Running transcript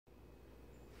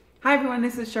Hi everyone,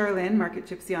 this is Charlene, Market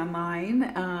Gypsy Online,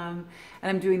 and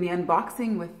I'm doing the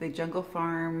unboxing with the Jungle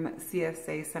Farm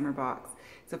CSA Summer Box.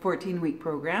 It's a 14-week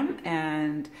program,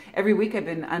 and every week I've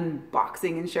been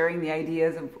unboxing and sharing the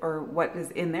ideas of or what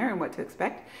is in there and what to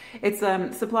expect. It's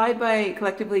supplied by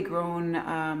collectively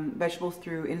grown vegetables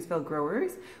through Innisfail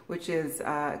Growers, which is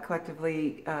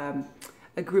collectively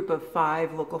a group of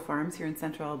 5 local farms here in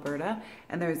Central Alberta.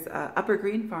 And there's Upper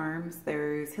Green Farms,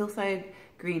 there's Hillside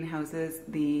Greenhouses,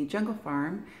 the Jungle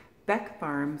Farm, Beck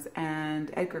Farms,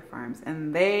 and Edgar Farms.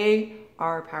 And they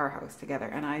are a powerhouse together.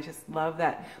 And I just love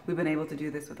that we've been able to do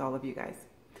this with all of you guys.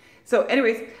 So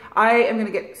anyways, I am going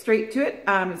to get straight to it.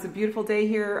 It's a beautiful day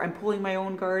here. I'm pulling my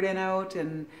own garden out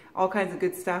and all kinds of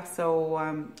good stuff. So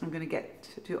I'm going to get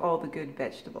to all the good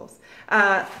vegetables.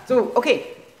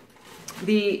 Okay.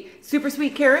 The super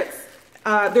sweet carrots,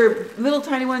 their little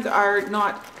tiny ones are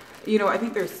not, I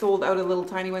think they're sold out of little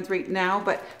tiny ones right now,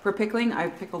 but for pickling,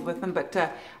 I've pickled with them. But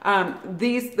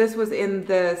this was in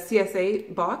the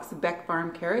CSA box, Beck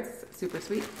Farm carrots, super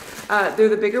sweet. They're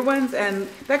the bigger ones, and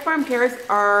Beck Farm carrots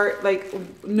are like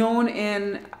known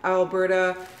in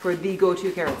Alberta for the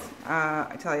go-to carrots.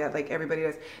 I tell you, like everybody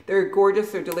does. They're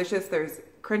gorgeous, they're delicious, they're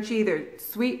crunchy, they're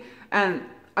sweet, and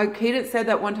Kate said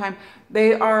that one time,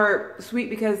 they are sweet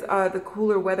because the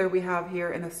cooler weather we have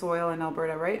here in the soil in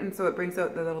Alberta, right? And so it brings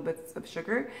out the little bits of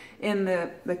sugar in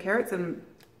the carrots, and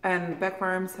Beck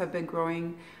Farms have been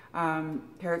growing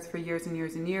carrots for years and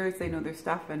years and years. They know their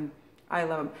stuff, and I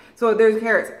love them. So there's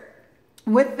carrots.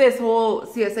 With this whole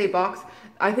CSA box,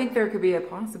 I think there could be a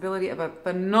possibility of a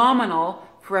phenomenal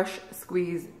fresh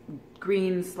squeeze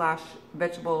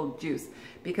green/vegetable juice,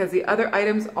 because the other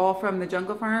items all from the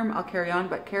Jungle Farm I'll carry on,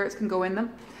 but carrots can go in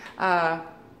them.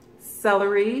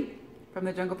 Celery from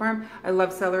the Jungle Farm, I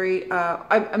love celery.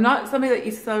 I'm not somebody that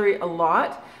eats celery a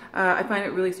lot. I find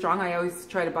it really strong. I always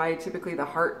try to buy typically the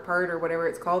heart part or whatever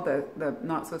it's called, the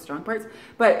not so strong parts.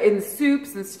 But in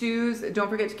soups and stews, don't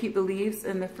forget to keep the leaves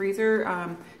in the freezer.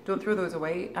 Don't throw those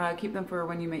away. Keep them for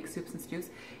when you make soups and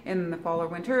stews in the fall or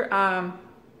winter.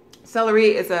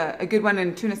 Celery is a good one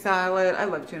in tuna salad. I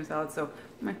love tuna salad, so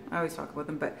I always talk about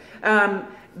them. But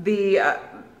the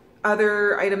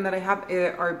other item that I have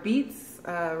are beets.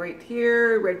 Right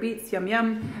here, red beets, yum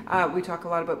yum. We talk a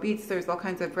lot about beets. There's all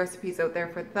kinds of recipes out there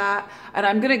for that. And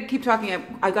I'm gonna keep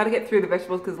talking. I got to get through the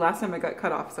vegetables because last time I got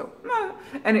cut off. So,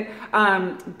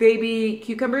 baby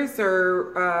cucumbers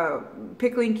or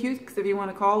pickling cukes, if you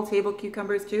want to call table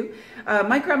cucumbers too.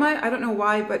 My grandma, I don't know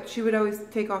why, but she would always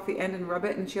take off the end and rub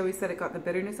it, and she always said it got the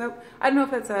bitterness out. I don't know if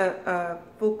that's a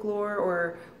folklore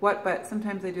or what, but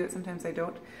sometimes I do it, sometimes I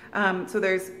don't. So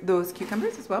there's those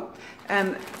cucumbers as well,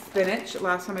 and spinach.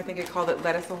 Last time I think I called it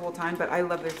lettuce the whole time, but I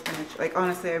love their spinach. Like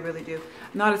honestly, I really do.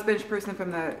 I'm not a spinach person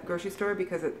from the grocery store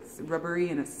because it's rubbery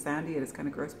and it's sandy and it's kind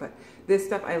of gross, but this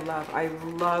stuff I love. I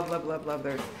love, love, love, love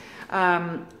theirs.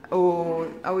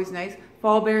 Oh, always nice.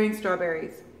 Fall bearing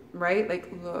strawberries, right? Like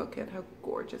look at how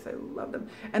gorgeous. I love them.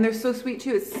 And they're so sweet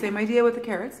too. It's the same idea with the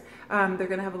carrots. They're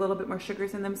going to have a little bit more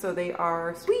sugars in them, so they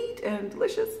are sweet and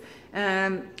delicious.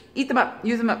 Eat them up,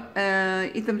 use them up,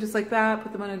 eat them just like that,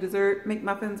 put them on a dessert, make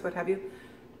muffins, what have you.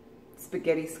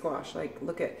 Spaghetti squash, like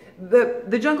look at,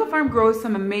 the Jungle Farm grows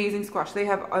some amazing squash. They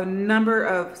have a number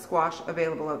of squash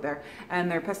available out there, and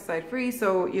they're pesticide free,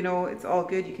 so it's all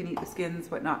good. You can eat the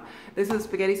skins, whatnot. This is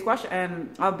spaghetti squash, and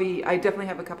I definitely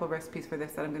have a couple of recipes for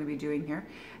this that I'm going to be doing here.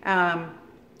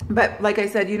 But like I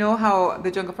said, you know how the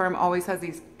Jungle Farm always has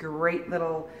these great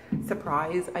little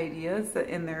surprise ideas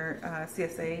in their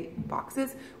CSA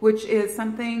boxes, which is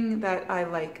something that I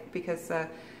like because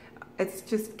it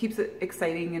just keeps it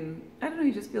exciting, and I don't know,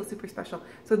 you just feel super special.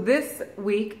 So this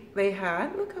week they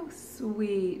had, look how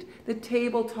sweet, the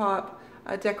tabletop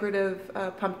decorative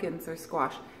pumpkins or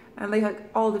squash. And they have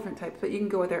all different types, but you can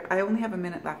go there. I only have a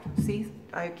minute left. See,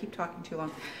 I keep talking too long.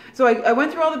 So I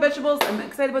went through all the vegetables. I'm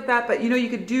excited about that. But you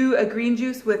could do a green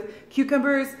juice with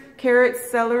cucumbers, carrots,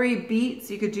 celery,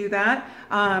 beets. You could do that.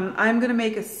 I'm going to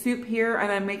make a soup here, and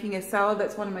I'm making a salad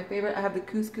that's one of my favorite. I have the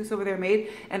couscous over there made,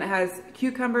 and it has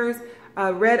cucumbers,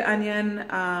 red onion,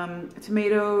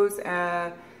 tomatoes,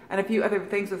 and a few other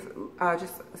things with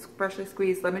just freshly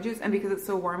squeezed lemon juice. And because it's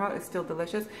so warm out, it's still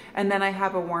delicious. And then I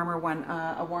have a warmer one,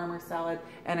 a warmer salad,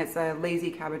 and it's a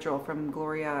lazy cabbage roll from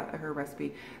Gloria, her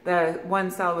recipe. The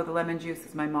one salad with the lemon juice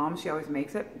is my mom. She always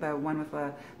makes it. The one with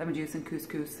lemon juice and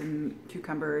couscous and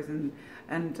cucumbers and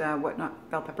whatnot,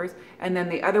 bell peppers. And then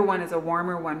the other one is a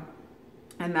warmer one.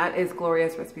 And that is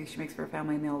Gloria's recipe. She makes for her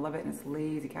family and they'll love it. And it's a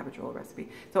lazy cabbage roll recipe.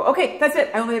 So, okay, that's it.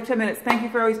 I only have 10 minutes. Thank you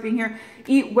for always being here.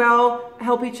 Eat well,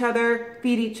 help each other,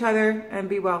 feed each other, and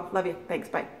be well. Love you. Thanks.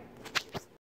 Bye.